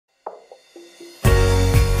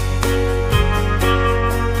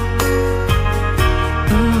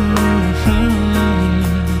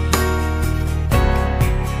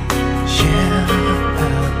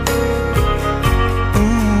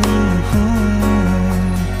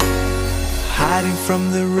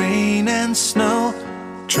from the rain and snow,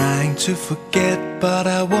 trying to forget but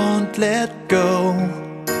I won't let go.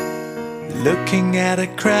 Looking at a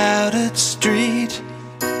crowded street,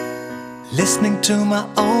 listening to my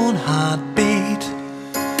own heartbeat.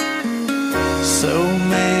 So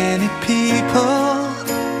many people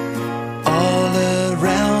all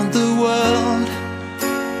around the world.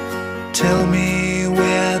 Tell me,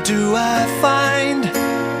 where do I find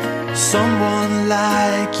someone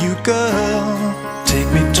like you, girl? Take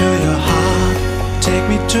me to your heart, take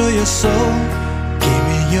me to your soul. Give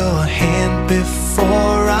me your hand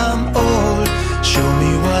before I'm old. Show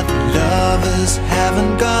me what lovers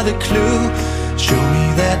haven't got a clue. Show me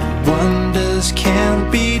that wonders can't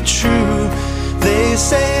be true. They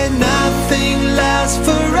say nothing lasts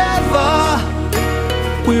forever.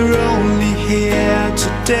 We're only here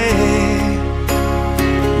today.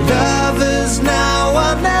 Love is now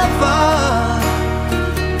or never.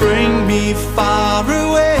 Bring me far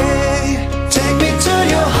away. Take me to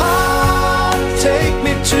your heart, take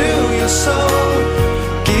me to your soul.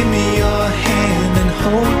 Give me your hand and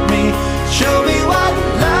hold me. Show me what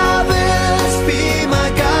love is, be my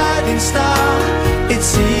guiding star.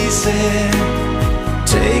 It's easy.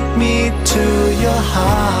 Take me to your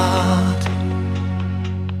heart.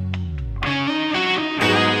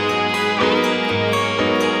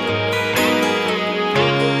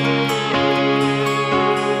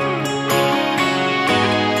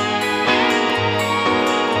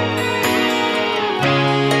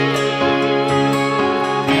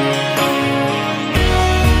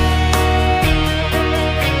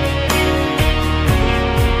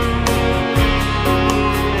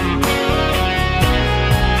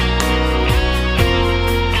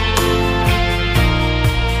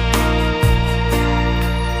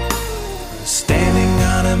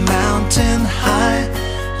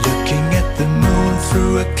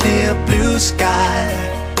 Through a clear blue sky,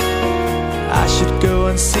 I should go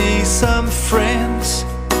and see some friends,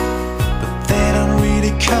 but they don't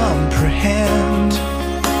really comprehend.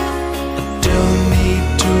 I don't need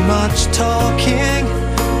too much talking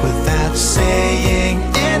without saying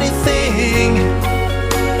anything.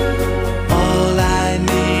 All I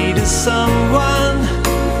need is someone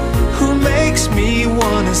who makes me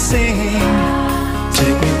wanna sing.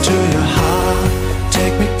 Take me to your heart,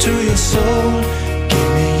 take me to your soul.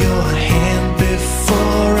 Give me your hand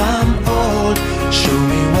before I'm old. Show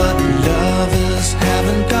me what lovers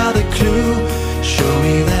haven't got a clue. Show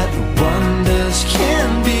me that wonders can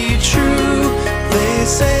be true. They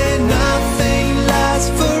say nothing lasts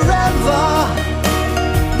forever.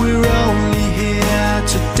 We're only here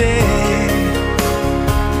today.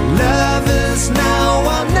 Love is now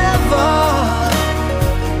or never.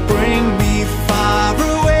 Bring me far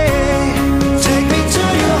away. Take me to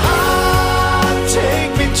your heart,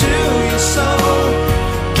 take me to your soul.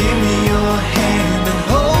 Give me your hand and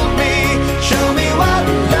hold me. Show me what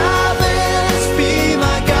love is, be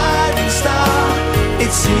my guiding star.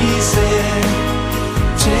 It's easy.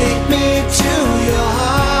 Take me to your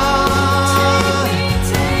heart.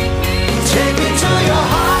 Take me to your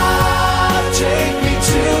heart, take me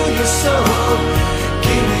to your soul.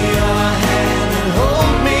 Give me your hand and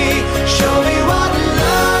hold me. Show me what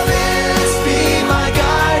love is, be my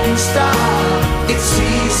guiding star. It's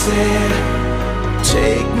easy.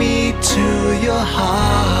 Take me to your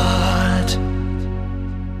heart.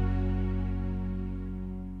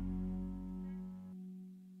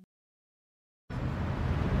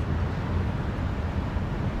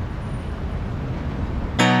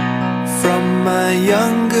 From my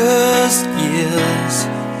youngest years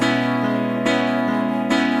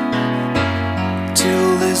till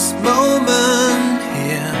this moment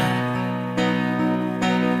here,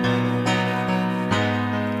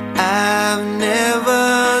 I've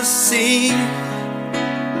never seen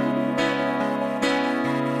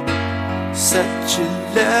such a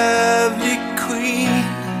lovely queen.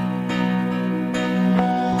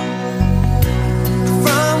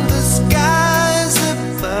 From the skies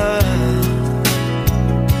above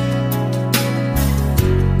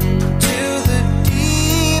to the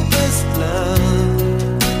deepest love,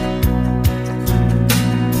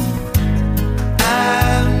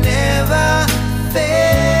 I've never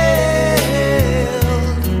felt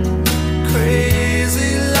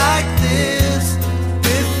crazy like this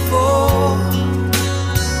before.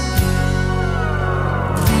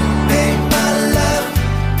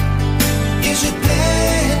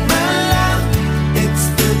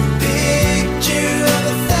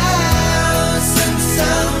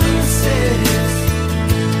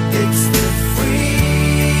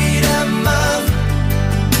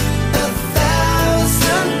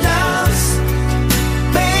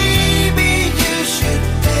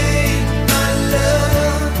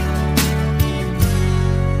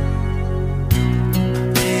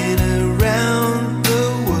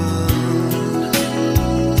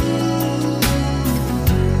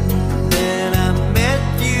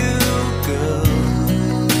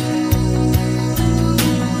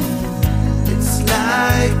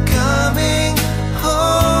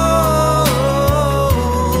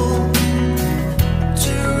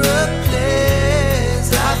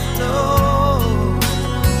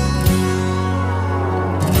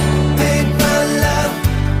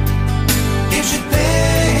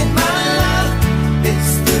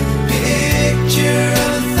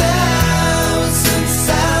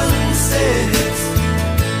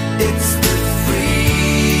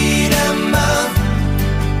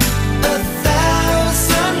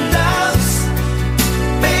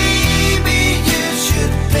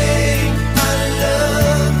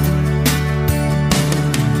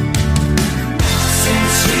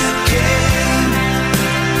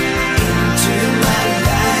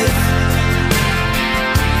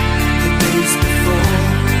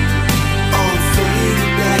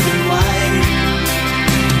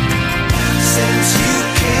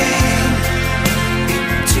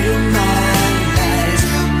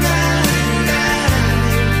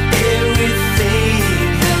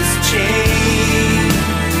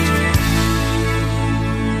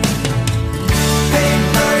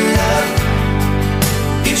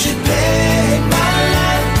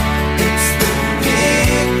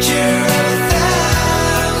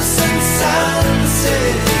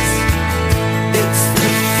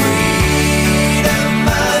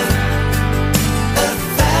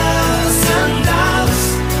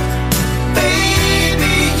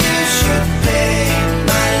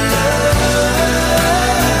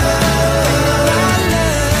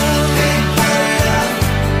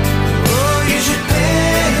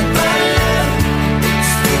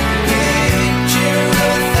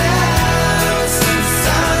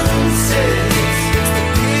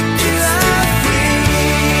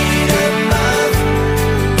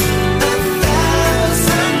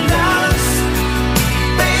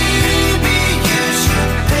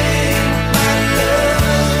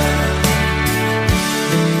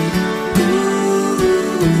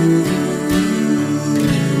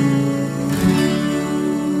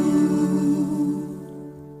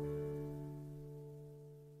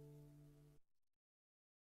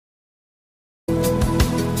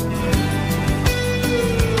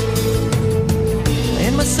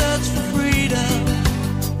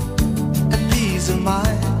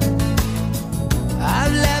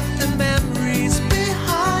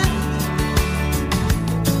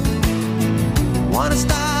 wanna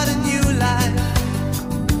start a new life,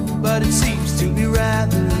 but it seems to be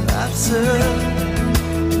rather absurd.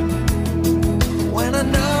 When I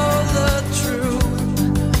know the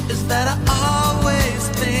truth is that I always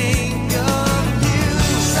think of you.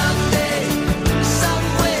 Someday, some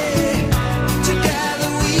way, together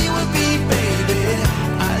we will be, baby.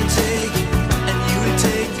 I'll take and you'll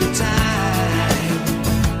take your time.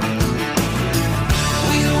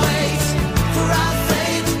 We'll wait for our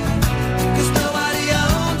fate, 'cause nobody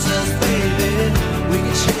owns us, baby. We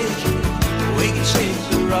can shake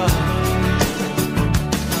the rock.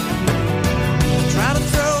 Try to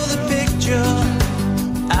throw the picture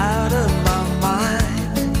out of my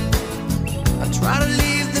mind. I try to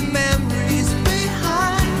leave the memories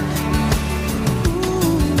behind.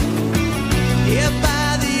 Ooh. Here by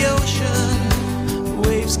the ocean,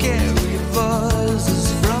 waves carry voices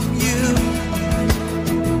from you.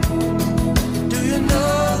 Do you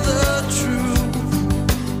know the truth?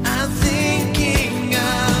 I'm thinking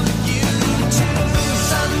of you too.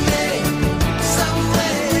 Someday, some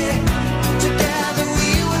way, together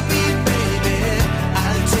we will be, baby.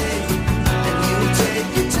 I'll take and you'll take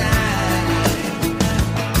your time.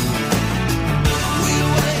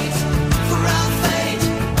 We'll wait for our fate,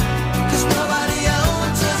 'cause nobody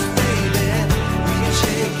owns us, baby.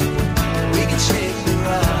 We can shake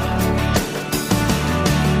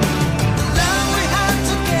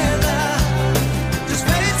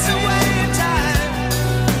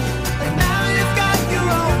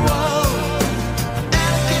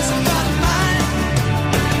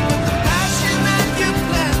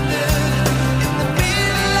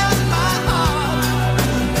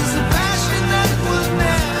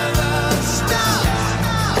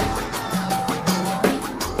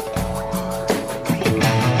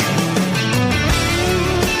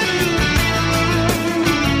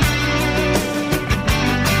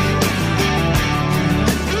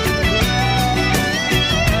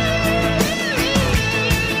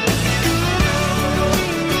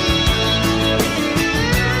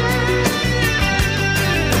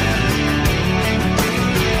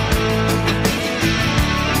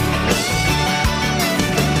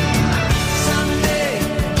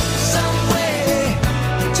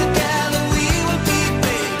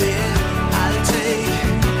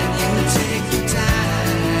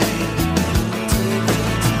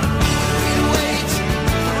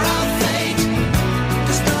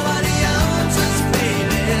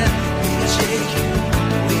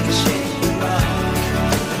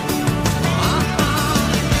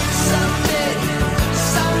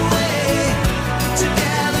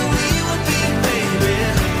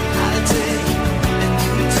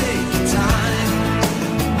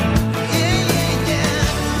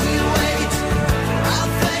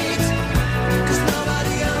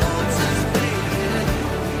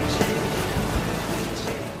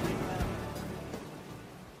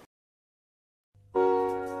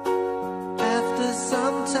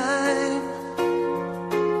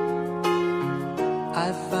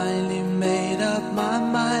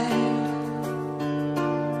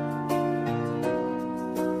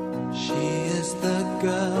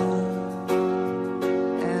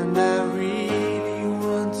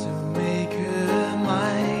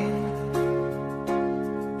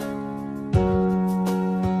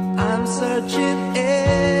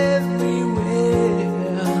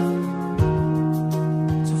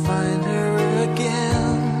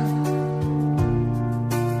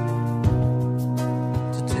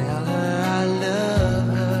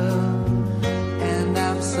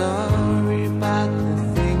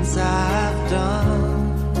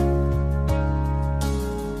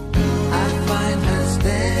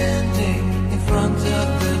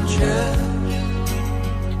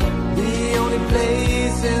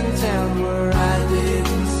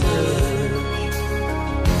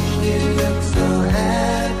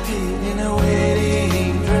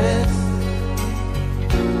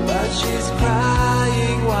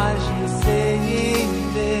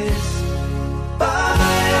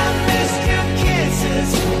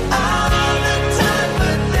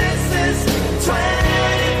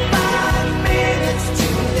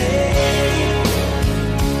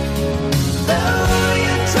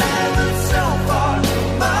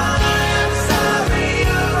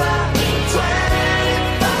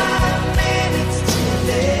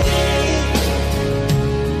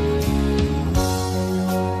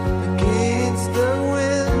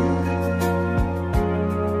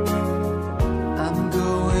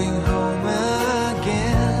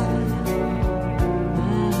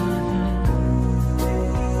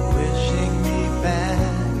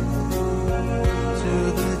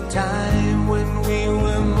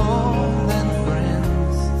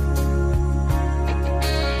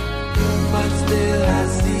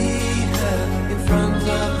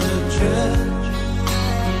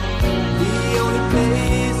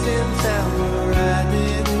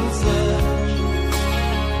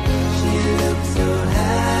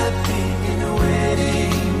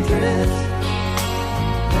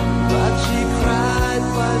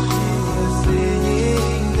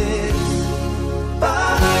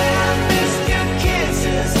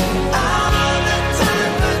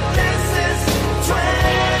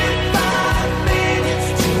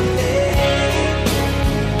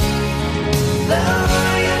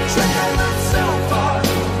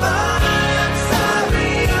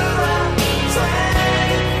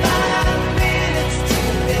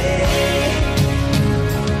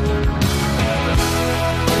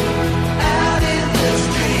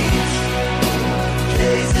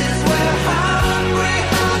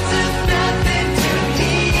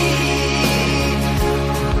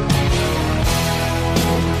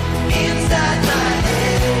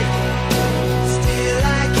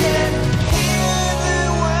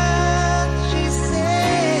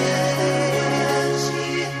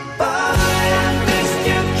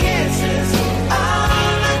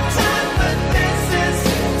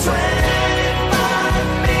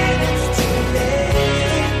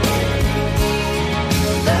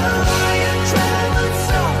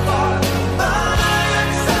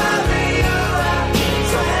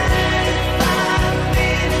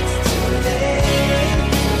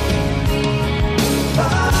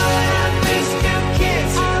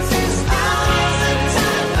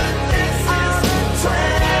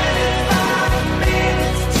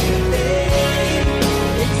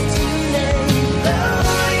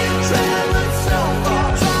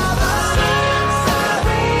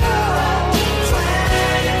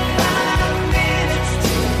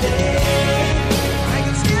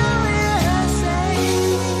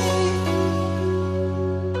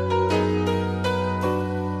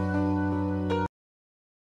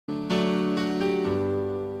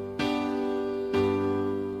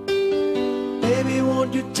Baby,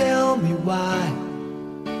 won't you tell me why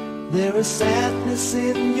there is sadness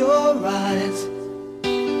in your eyes?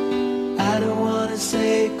 I don't wanna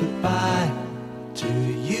say goodbye to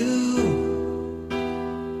you.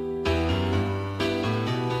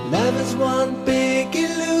 Love is one big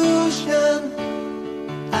illusion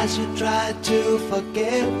I should try to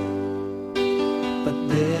forget, but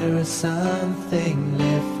there is something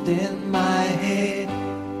left in my head.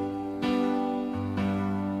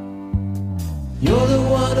 You're the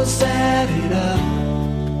one who set it up,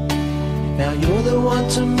 now you're the one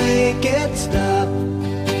to make it stop.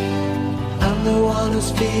 I'm the one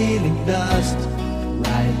who's feeling dust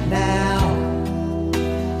right now.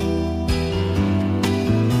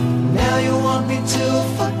 Now you want me to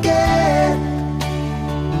forget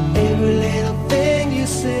every little thing you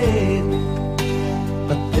said,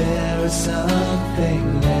 but there is something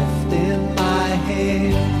left in my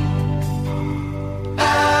head.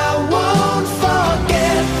 I won't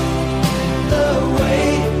forget the way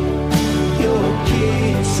you're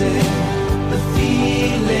kissing, the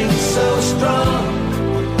feeling so strong,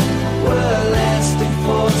 we're lasting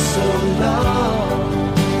for so long.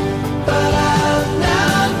 But I'm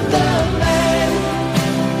not the man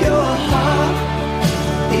your heart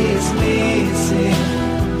is missing.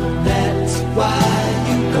 That's why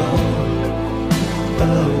you go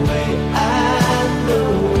away, I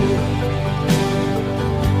know.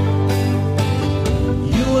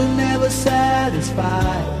 You were never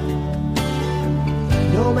satisfied,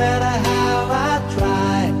 no matter how I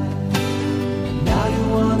tried. Now you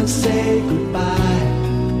wanna say goodbye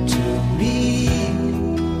to me.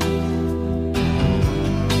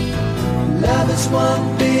 Love is one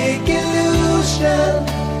big illusion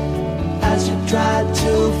I should try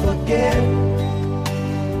to forget,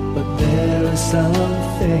 but there is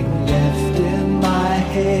something left in my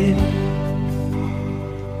head.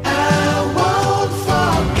 I won't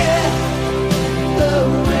forget the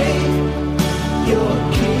way you're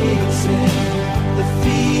kissing, the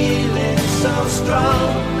feeling so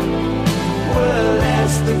strong, we're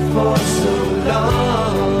lasting for so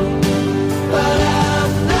long. But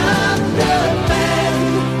I'm not the man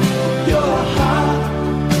your heart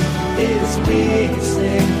is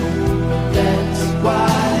missing. That's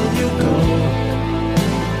why you go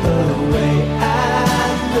away, I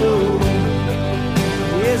know.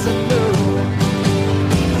 Yes, I know.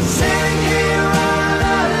 Sitting here all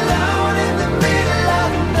alone in the middle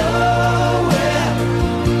of nowhere,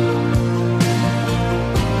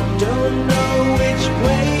 don't know which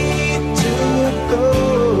way to go.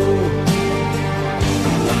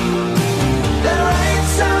 There ain't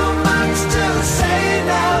so much to say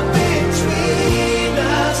now between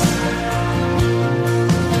us.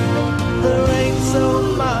 There ain't so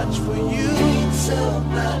much for you,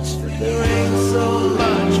 there ain't so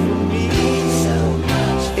much for me.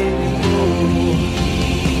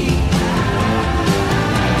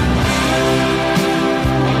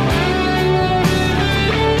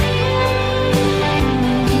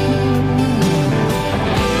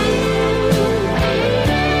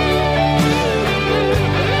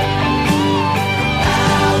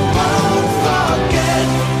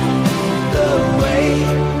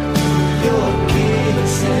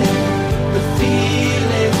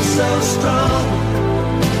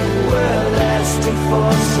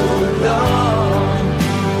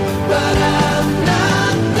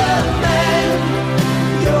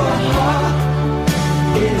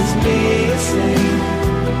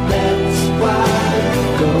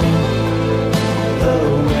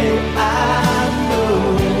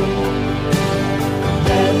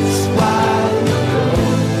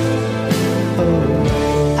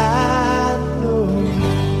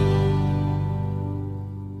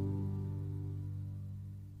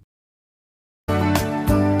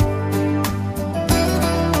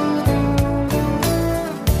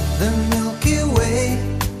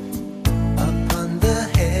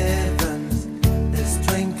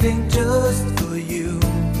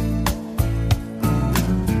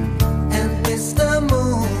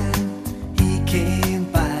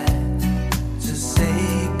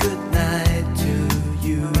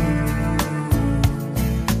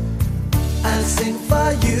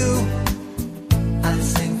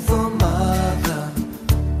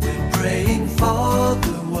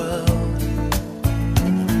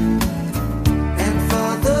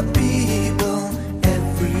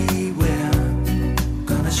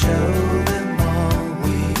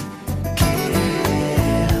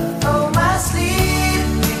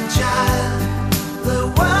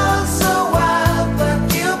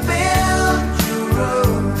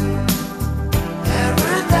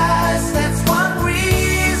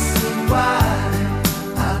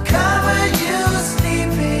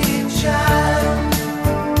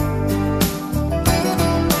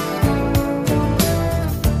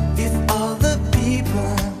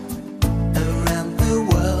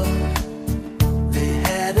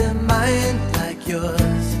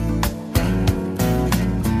 yours.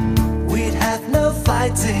 We'd have no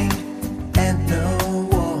fighting and no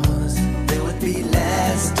wars. There would be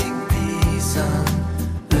lasting peace on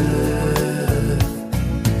earth.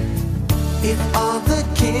 If all the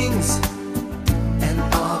kings and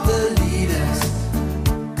all the leaders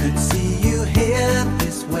could see you here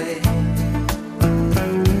this way,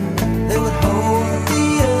 they would hold the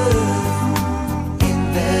earth in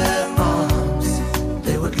their arms.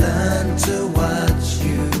 They would learn to watch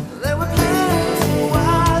you. They would learn to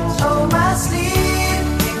watch. Oh, my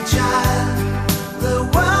sleeping child, the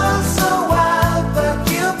world's so wild, but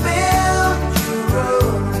you built your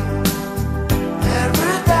own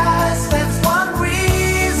paradise. That's one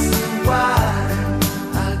reason why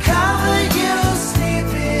I'll cover you,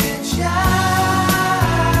 sleeping child.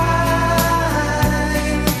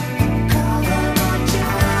 Cover my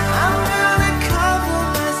child. I'm gonna cover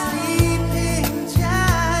my sleeping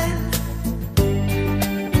child.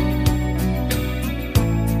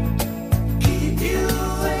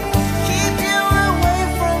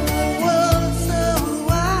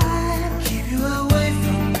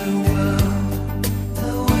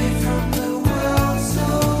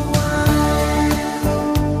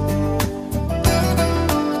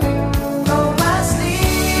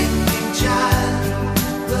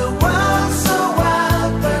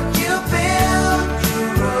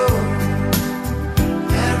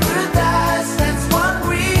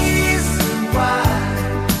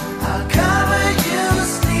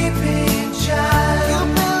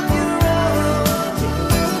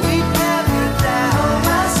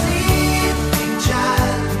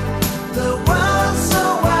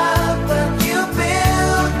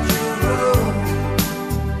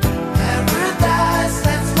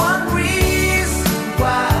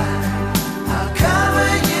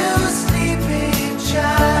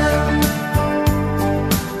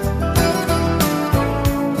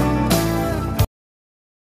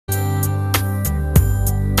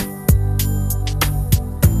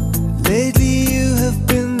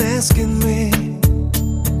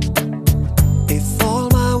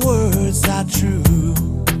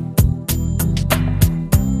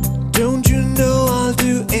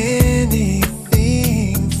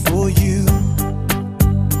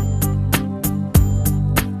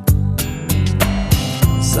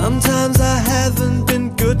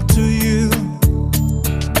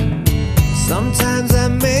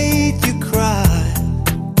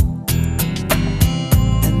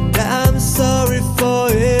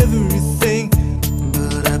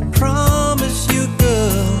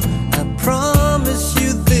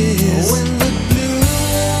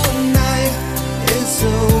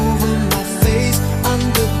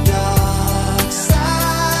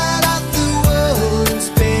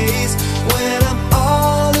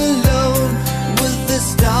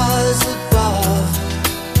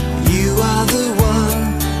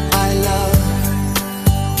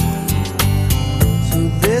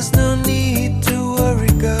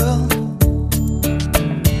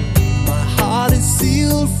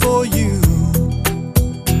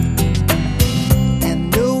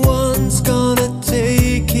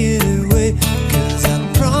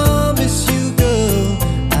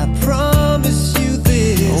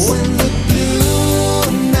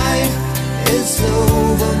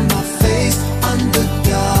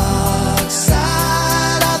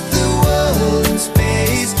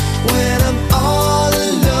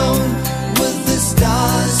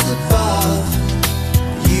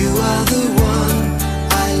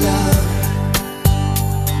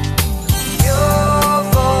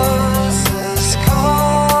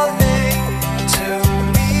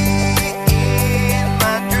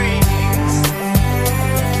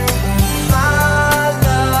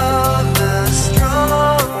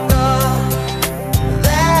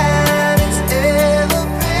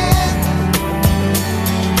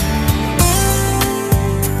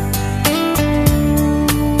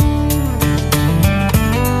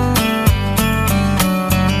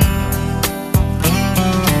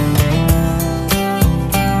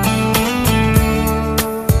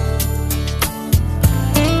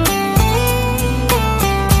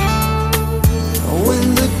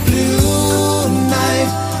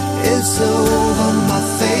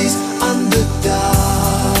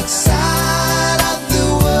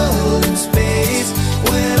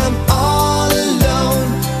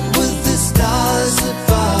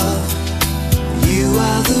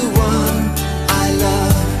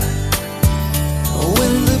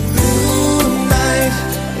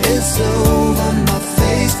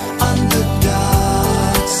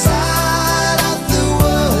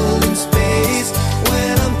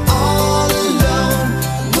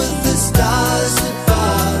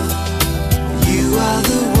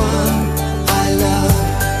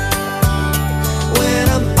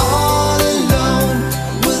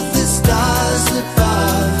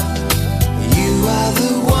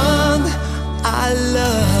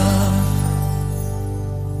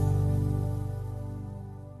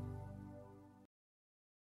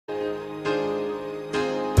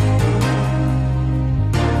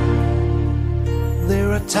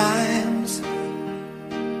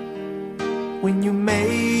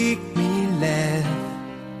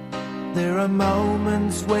 are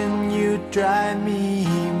moments when you drive me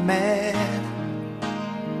mad.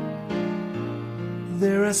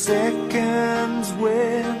 There are seconds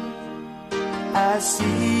when I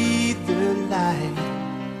see the light.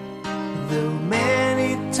 Though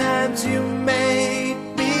many times you made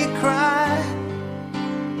me cry,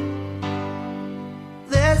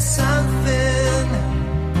 there's something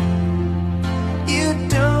you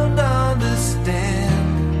don't understand.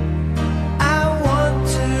 I want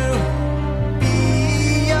to be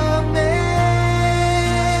your man.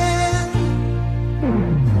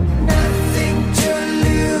 Nothing to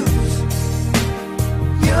lose,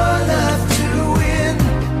 your love to win.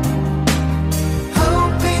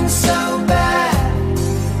 Hoping so bad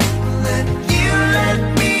that you let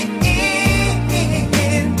me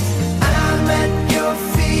in. I'm at your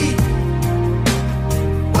feet,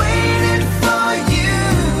 waiting for you.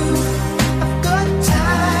 I've got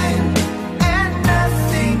time and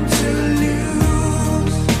nothing to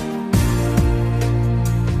lose.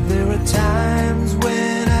 There are times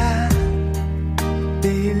when I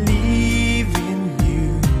believe in you.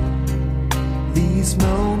 These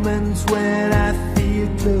moments when I feel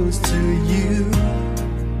close to you.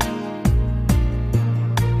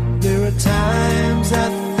 There are times I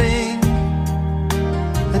think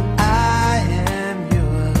that I am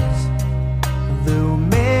yours. Though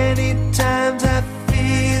many times I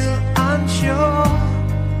feel unsure.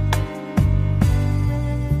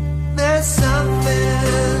 There's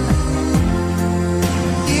something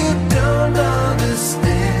you don't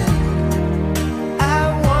understand. I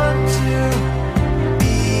want to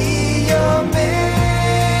be your man.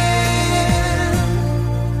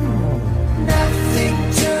 Nothing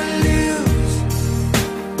to lose,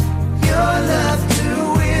 your love to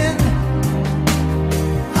win.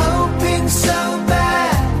 Hoping so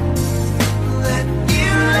bad that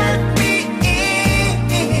you let me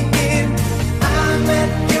in. I'm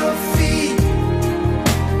at your feet,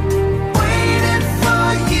 waiting for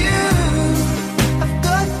you. I've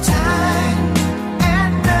got time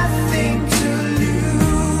and nothing to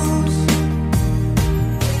lose.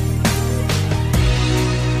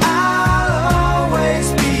 I'll always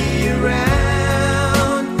be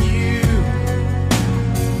around you.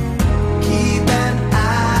 Keep an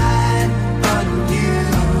eye on you.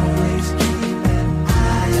 Always keep an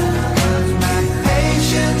eye on you. 'Cause my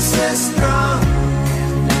patience is strong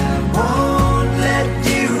and I won't let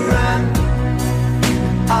you run. You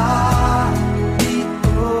are the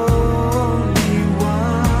only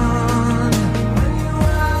one. You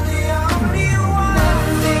are the only one.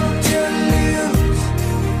 Nothing to lose,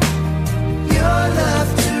 your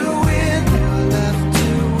love to win. Love to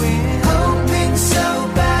win. Hoping so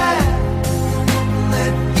bad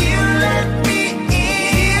that you let me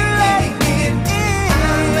in.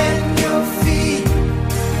 I'm at your feet,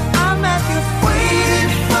 I'm at your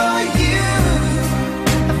waiting for you.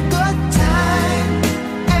 I've got time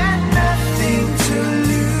and nothing to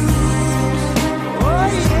lose. Oh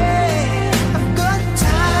yeah, I've got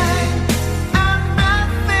time and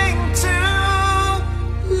nothing to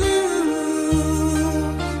lose.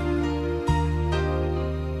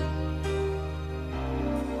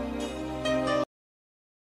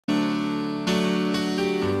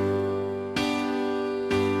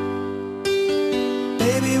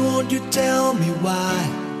 Baby, won't you tell me why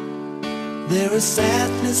there is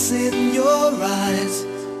sadness in your eyes?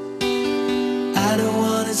 I don't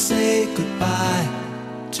wanna say goodbye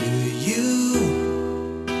to you.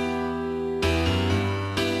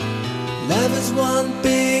 Love is one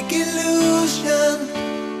big illusion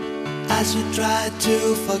I should try to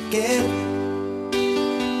forget,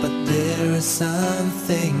 but there is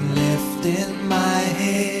something left in my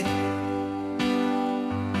head.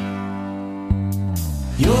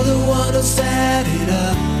 You're the one who set it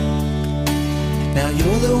up. Now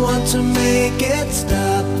you're the one to make it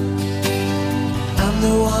stop. I'm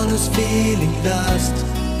the one who's feeling lost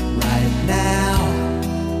right now.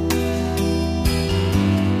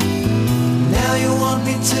 Now you want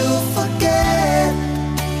me to forget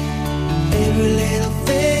every little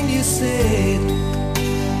thing you said,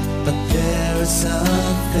 but there is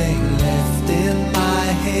something left in my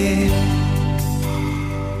head.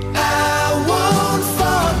 I won't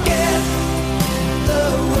forget the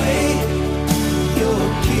way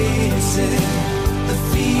you're kissing, the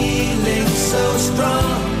feeling so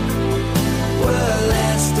strong, were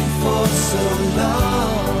lasting for so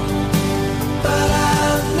long. But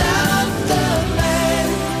I'm not the man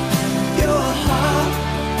your heart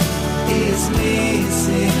is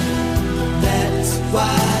missing. That's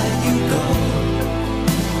why you go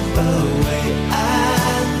away.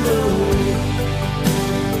 I know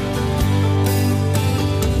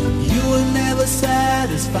you were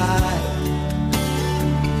satisfied.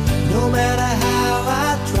 No matter how I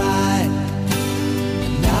tried,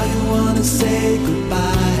 now you wanna say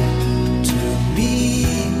goodbye to me.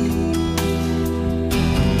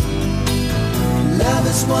 Love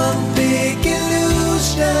is one big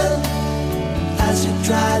illusion as you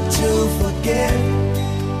try to forget,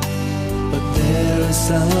 but there is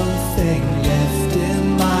something left in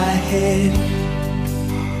my head.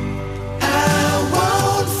 I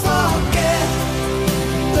won't forget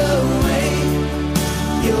the way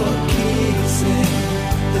you're kissing,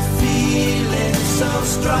 the feeling so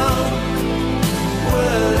strong,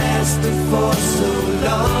 we're lasting for so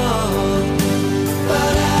long.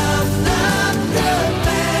 But I'm not the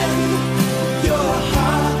man your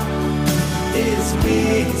heart is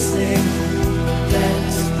missing.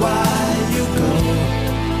 That's why you go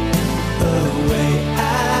away.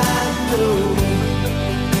 I know,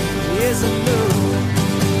 yes I know.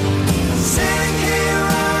 Sitting here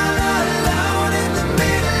all alone in the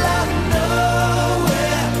middle of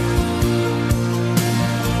nowhere,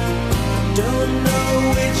 don't know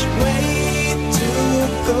which way to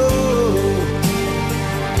go.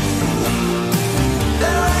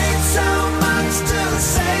 There ain't so much to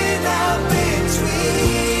say now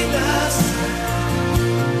between us.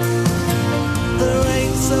 There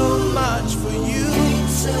ain't so much for you,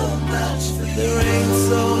 so much for you. There ain't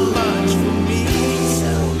so much for me,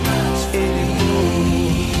 so much anymore.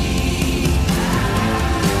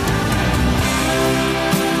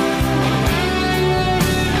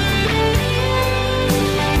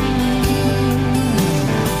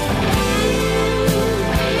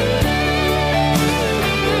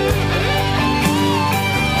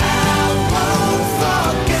 I won't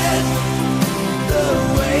forget the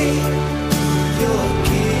way you're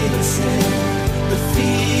kissing, the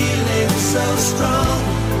feeling so strong,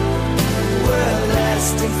 we're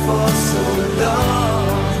lasting for so long.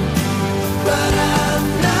 But I'm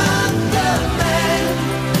not the man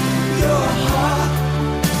your heart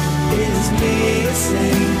is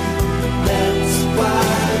missing. That's why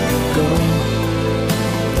you go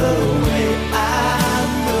away. I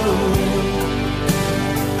know.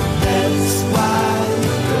 That's why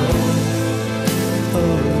you go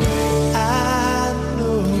away. I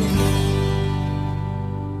know.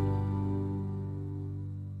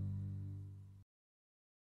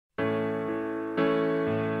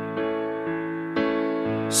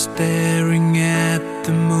 Staring at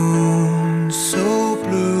the moon so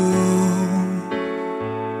blue,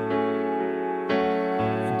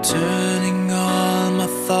 and turning all my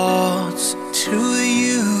thoughts to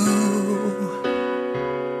you.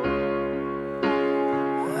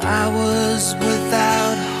 I was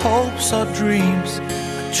without hopes or dreams.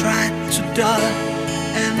 I tried to dull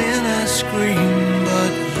an inner scream,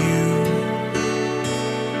 but you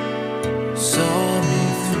saw me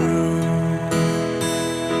through.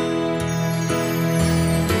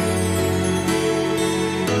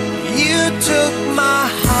 You took my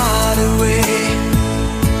heart away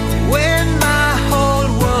when my whole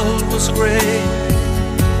world was gray.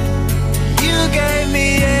 You gave me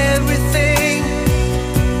everything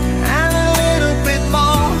and a little bit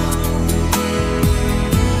more.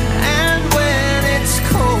 And when it's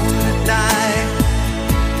cold at night,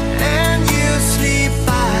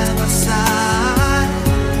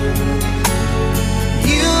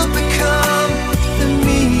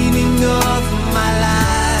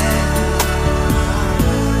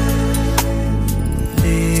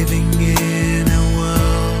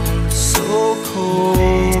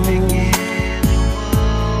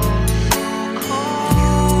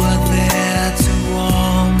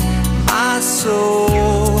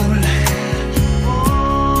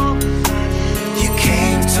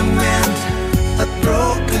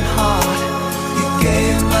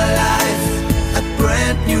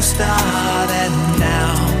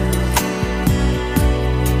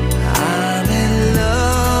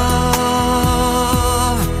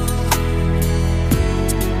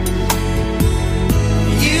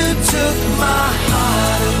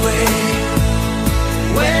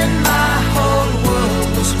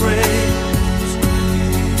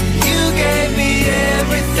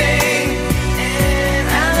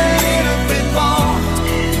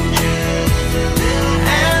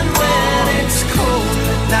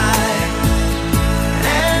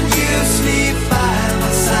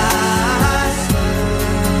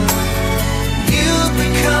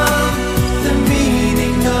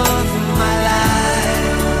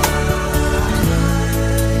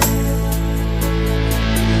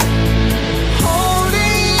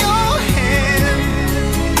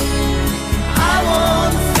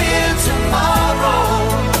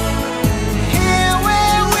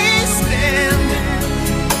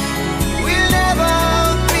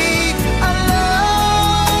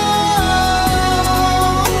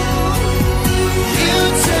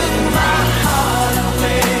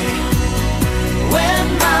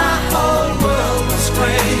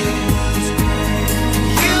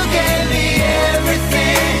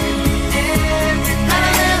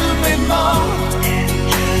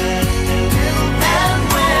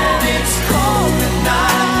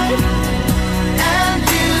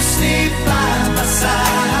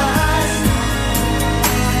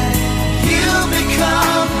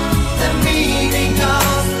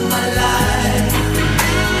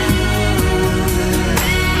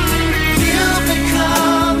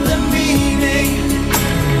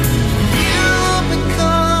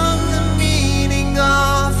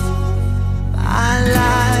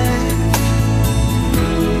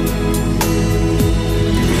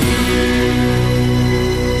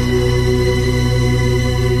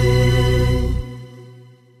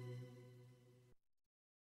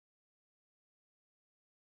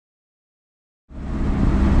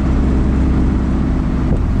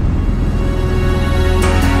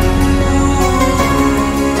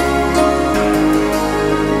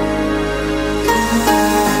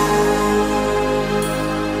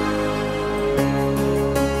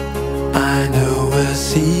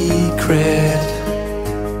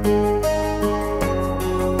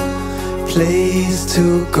 place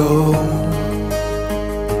to go.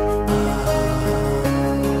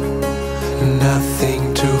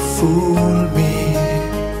 Nothing to fool me.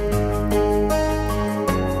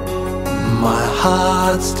 My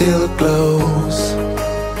heart still glows.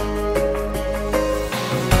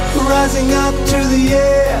 Rising up to the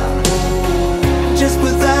air, just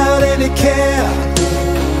without any care.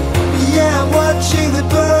 Yeah, I'm watching the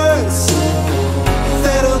birds.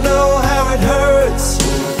 They don't know how it hurts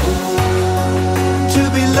to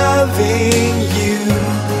be loving you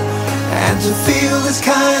and to feel this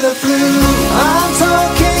kind of blue. I'm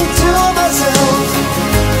talking to myself,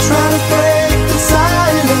 trying to break the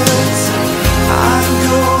silence. I'm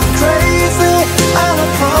going crazy, and I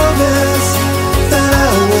promise that I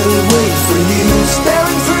will wait for you.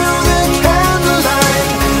 Staring through the candlelight,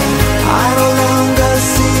 I no longer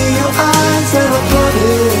see your eyes, and I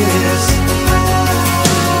promise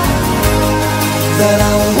that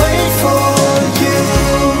I will wait for you.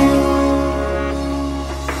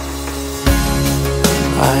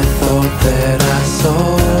 I thought that I saw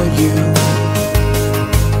you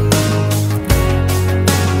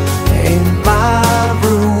in my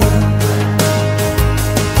room,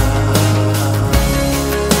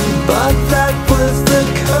 but that was the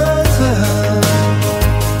curtain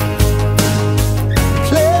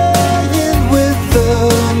playing with the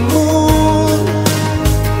moon.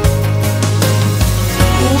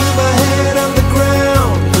 With my head on the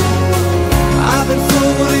ground, I've been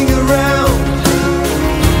floating around.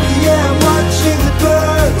 Yeah, I'm watching the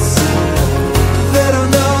birds. They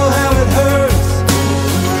don't know how it hurts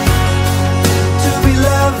to be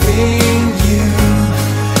loving you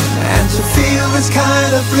and to feel this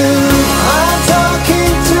kind of blue. I'm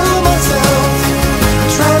talking to myself,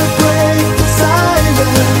 trying to break the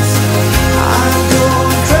silence. I'm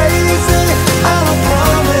going crazy, and I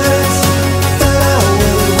promise that I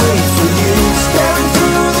will wait for you. Staring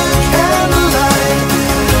through the candlelight,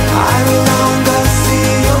 I no longer see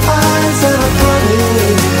your eyes, and I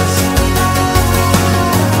promise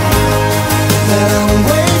that I will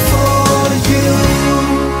wait for you.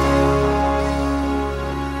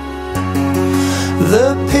 The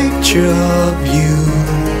picture of you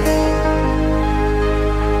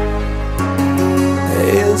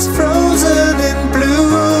is frozen in blue.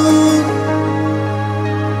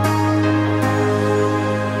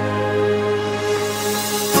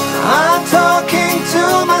 I'm talking to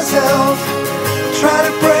myself, trying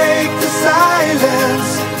to break the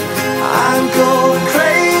silence. I'm going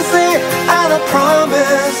crazy, and I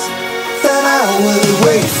promise that I will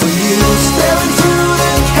wait for you. Staring through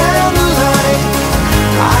the candlelight,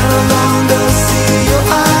 I no longer see your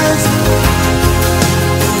eyes.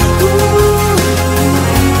 Ooh,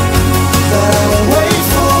 that I will wait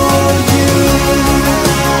for you.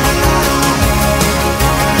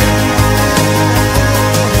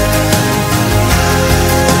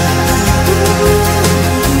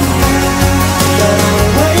 That I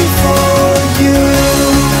will wait for you.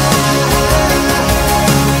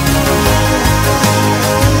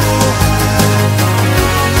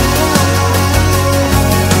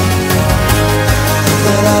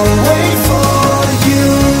 That I will wait for you.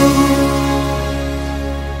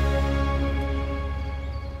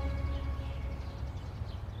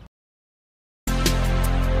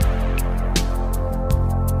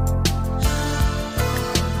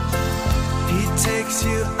 He takes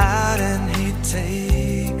you out and he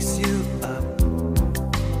takes you up,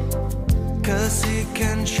 'cause he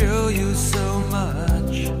can show you so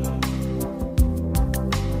much.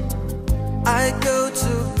 I go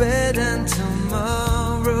to bed and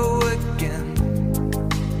tomorrow again.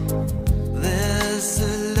 There's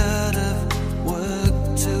a lot of work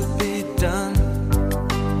to be done.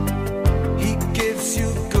 He gives you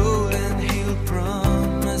gold and he'll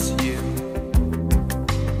promise you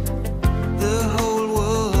the whole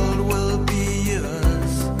world will be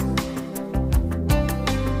yours.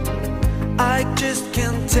 I just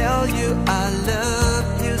can't tell you I love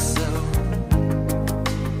you so,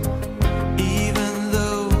 even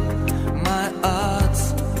though my odds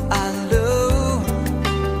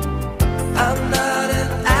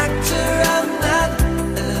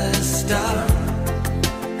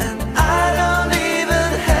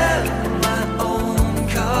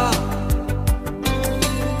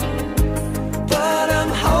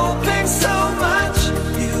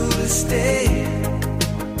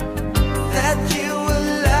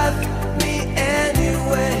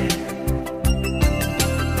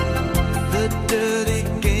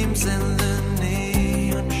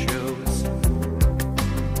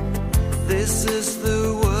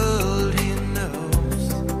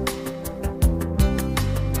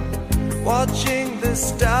the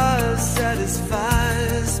stars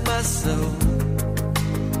satisfies my soul.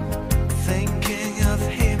 Thinking of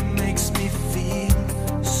him makes me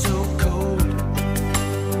feel so cold.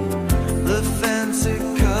 The fancy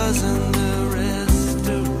cars and the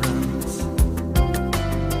restaurants,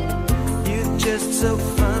 you're just so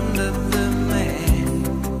fond of the man.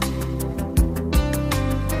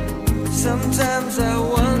 Sometimes I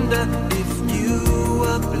wonder if you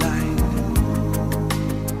are blind.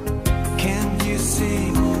 Can't you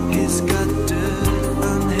see he's got dirt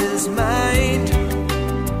on his mind?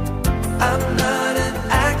 I'm not an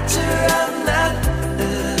actor, I'm not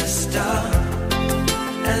a star,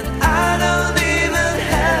 and I don't even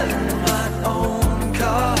have my own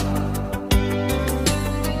car.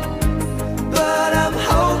 But I'm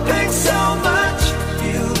hoping so much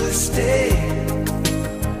you will stay,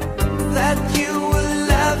 that you will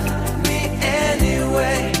love me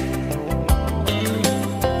anyway.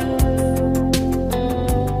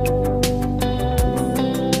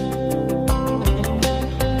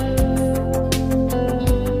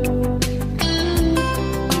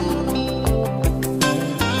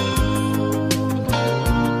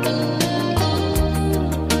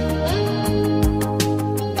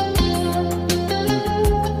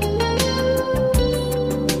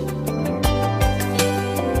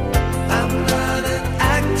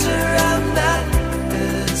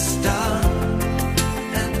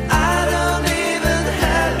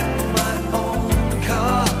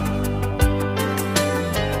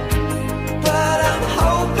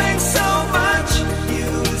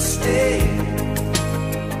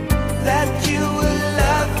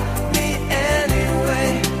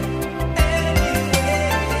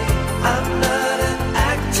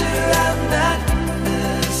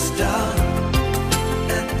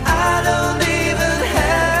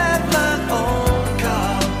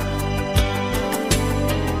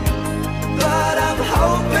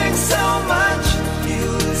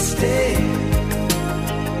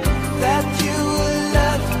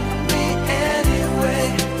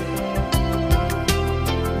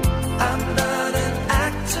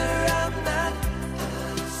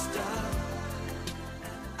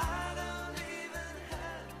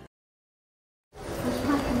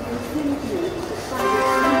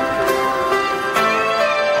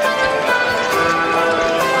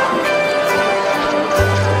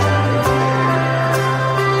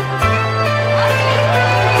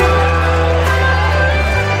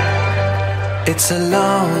 It's a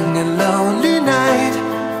long and lonely night.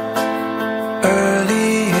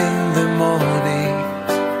 Early in the morning,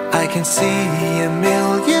 I can see a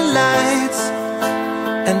million lights,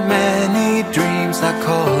 and many dreams are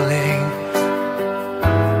calling.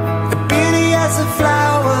 A beauty as a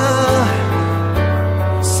flower,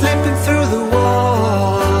 slipping through the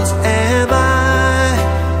walls. Am I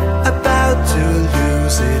about to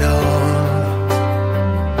lose it all?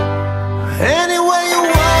 Anyway you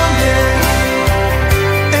want it,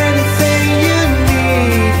 anything you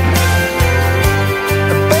need,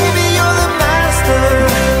 baby you're the master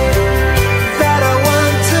that I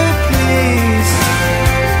want to please.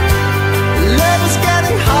 Love is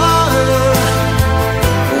getting harder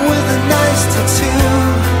with a nice tattoo.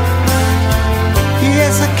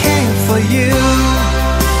 Yes, I came for you.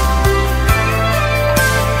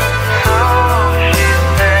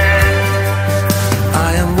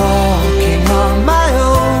 I am walking on my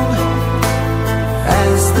own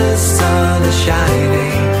as the sun is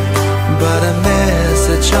shining, but a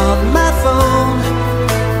message on my phone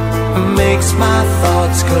makes my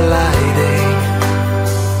thoughts colliding.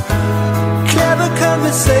 Clever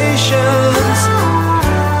conversations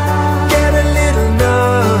get a little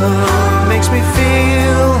numb, makes me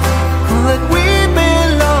feel that we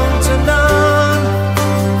belong to none.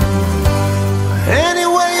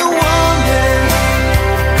 Anyway you want it,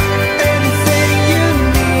 anything you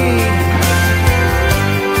need,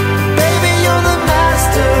 baby you're the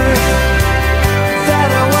master that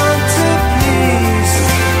I want to please.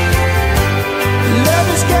 Love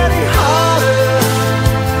is getting harder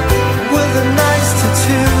with a nice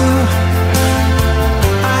tattoo.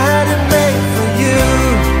 I had it made for you.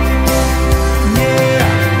 Yeah.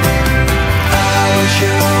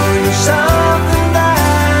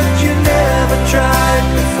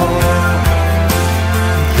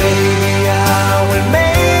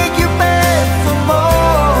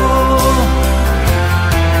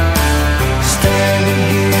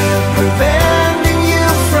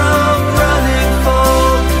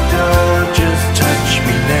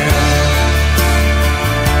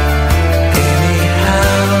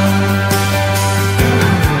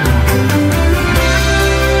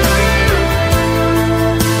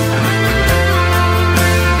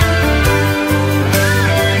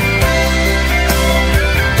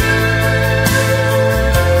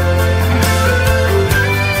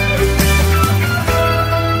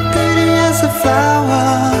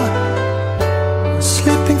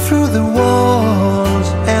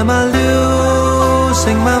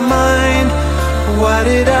 losing my mind. Why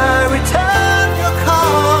did I return your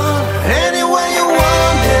call? Anywhere you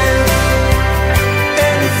want it,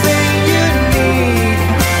 anything you need.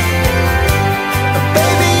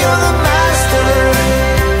 Baby, you're the master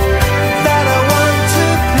that I want to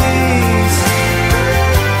please.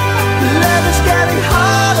 Love is getting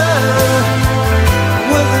harder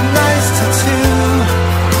with a nice tattoo.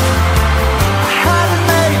 I had it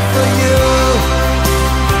made for you.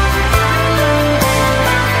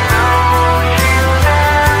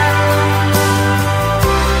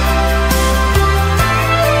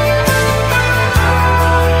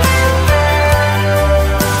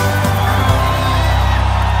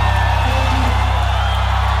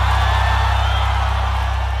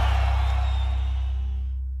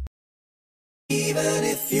 Even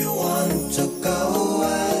if you want to go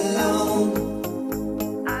alone,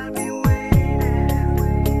 I'll be waiting.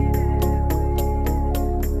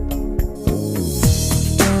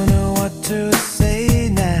 Don't know what to say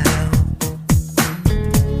now.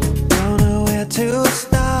 Don't know where to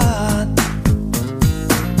start.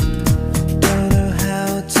 Don't know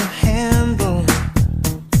how to handle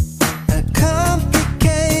a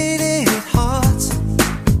complicated heart.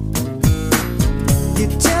 You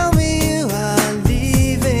tell me you are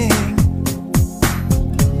leaving,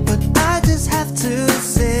 but I just have to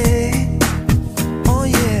say, oh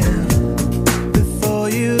yeah, before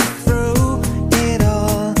you throw it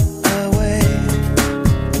all away.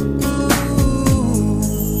 Ooh,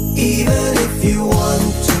 even if you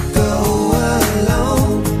want to go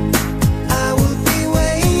alone, I will be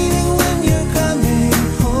waiting when you're coming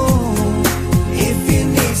home. If you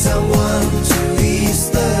need someone to ease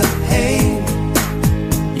the pain,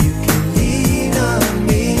 you can lean on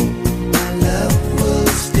me. My love will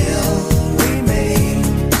still remain.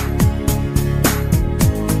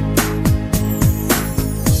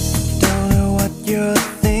 Don't know what you're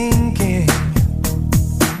thinking.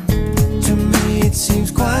 To me it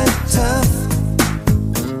seems quite tough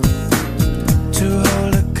to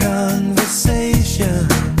hold a conversation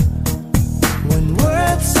when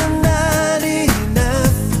words are not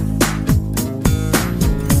enough.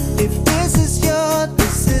 If this is your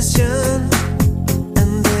decision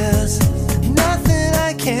and there's nothing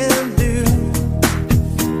I can do,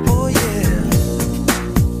 oh yeah,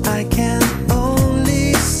 I can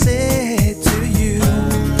only say to you,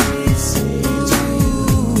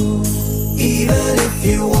 even if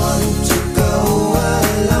you want to go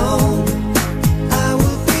alone, I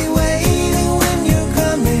will be waiting when you're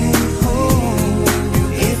coming home.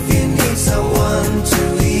 If you need someone to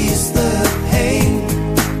ease the pain,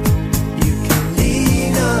 you can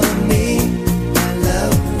lean on me. My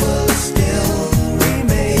love will still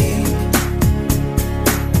remain.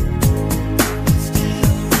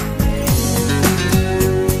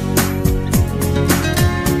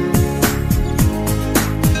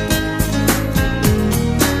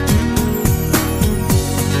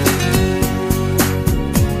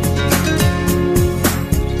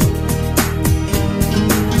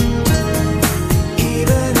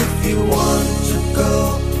 Even if you want to go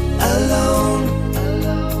alone,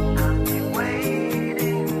 I'll be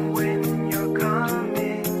waiting when you're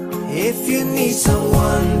coming home. If you need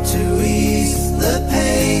someone to ease the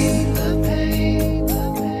pain,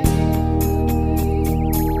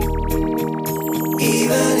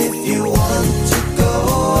 even if you want to go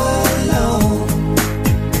alone,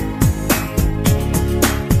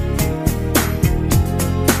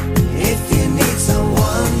 if you need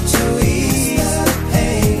someone to ease the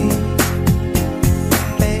pain,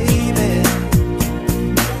 baby,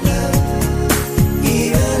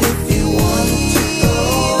 even if you want to go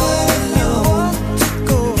alone,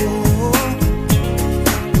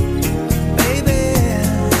 baby,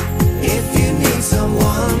 if you need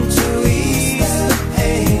someone to ease the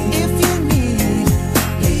pain, if you need,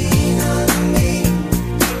 lean on me.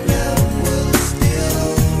 Love will still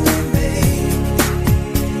remain.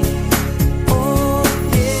 Oh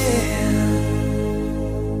yeah.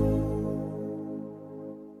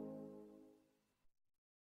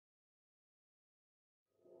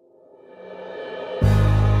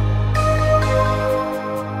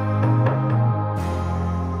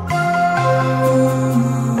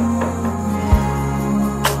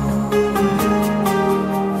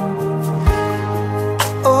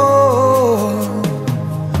 Oh,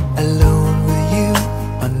 alone with you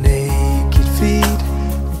on naked feet,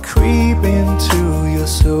 creep into your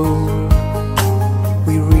soul.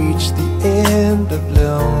 We reach the end of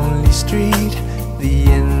lonely street, the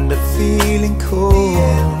end of feeling cold.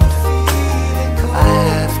 I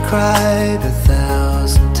have cried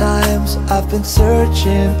 1,000 times. I've been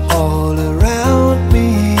searching all around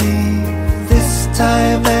me. This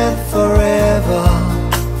time and forever,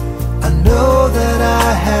 I know that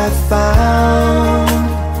I have found,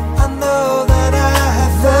 I know that I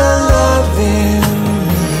have the love in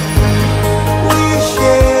me. We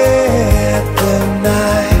shared the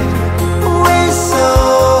night, we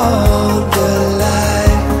saw the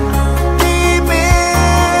light deep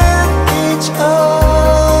in each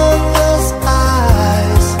other's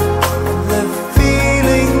eyes. The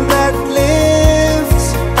feeling that lifts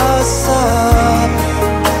us up,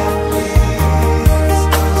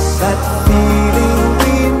 that feeling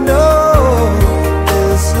we know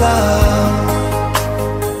is love.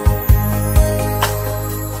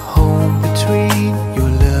 Home between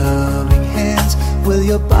your loving hands, with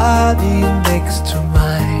your body next to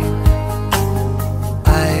mine.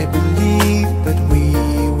 I believe that we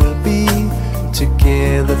will be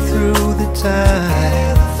together through the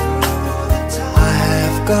time. I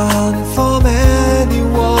have gone for many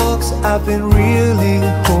walks, I've been reeling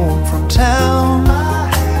home from town.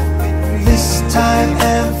 This time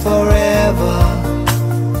and forever,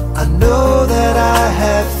 I know that I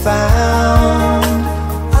have found,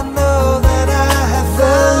 I know that I have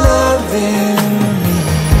the love in me.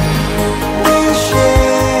 We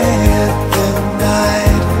shared the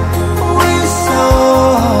night, we saw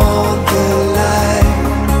the light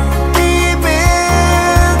deep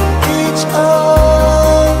in each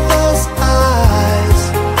other's eyes.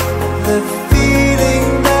 The feeling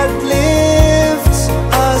that lifts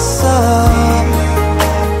us up,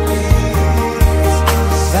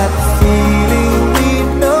 that feeling we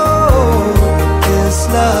know is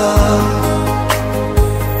love.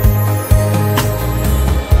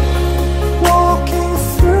 Walking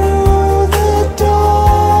through the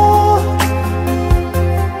door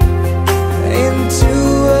into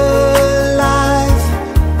a life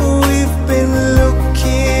we've been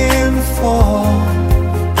looking for.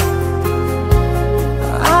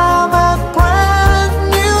 I'm a brand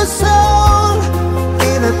new soul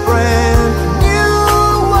in a brand new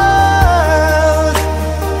world.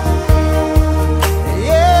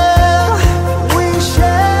 Yeah, we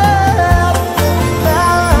shared the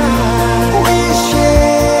night, we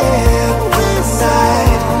shared the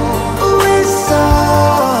night, we saw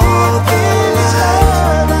the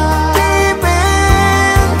light deep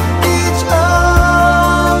in each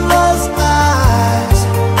other's eyes.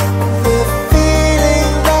 The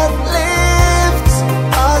feeling that lifts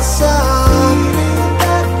us up,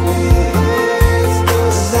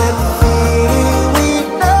 that feeling we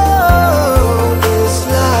know is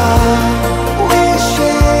love. We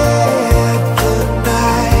shared the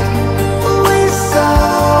night, we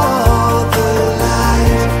saw the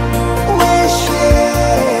light. We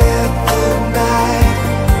shared the night,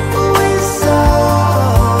 we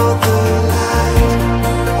saw the light.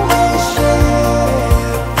 We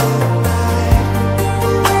shared the night,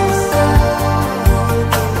 we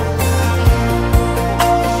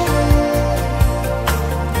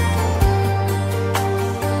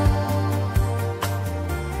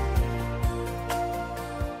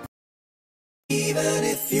even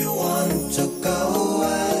if you want to go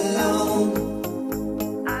alone,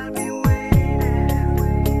 I'll be waiting.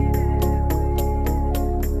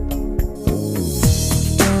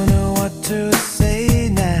 Don't know what to say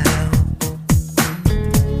now,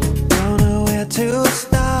 don't know where to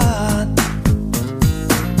start,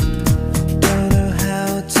 don't know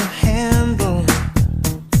how to handle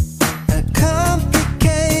a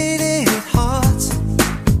complicated heart.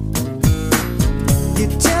 You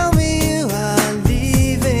tell me you are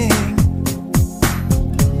leaving,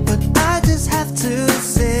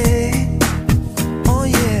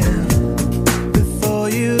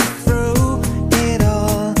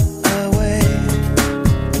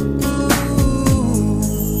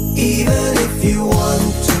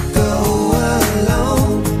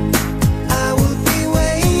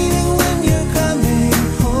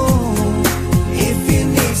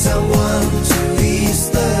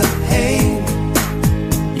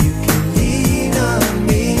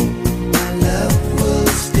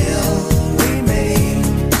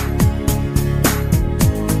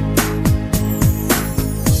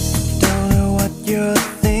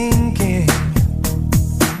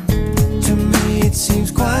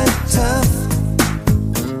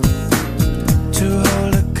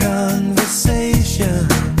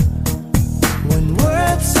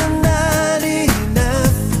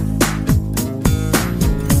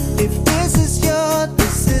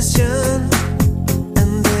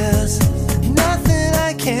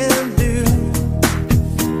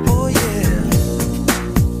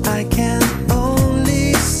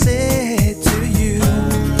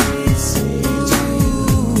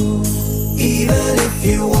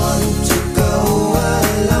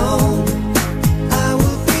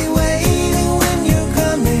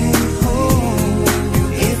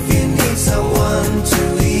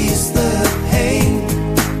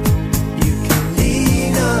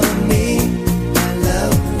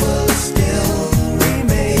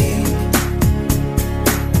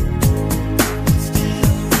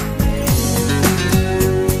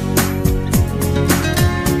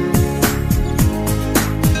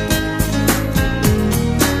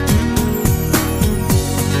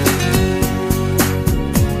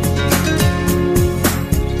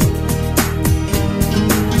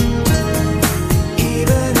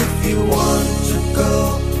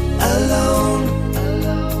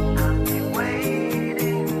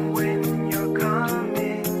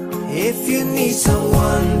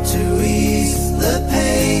 to ease the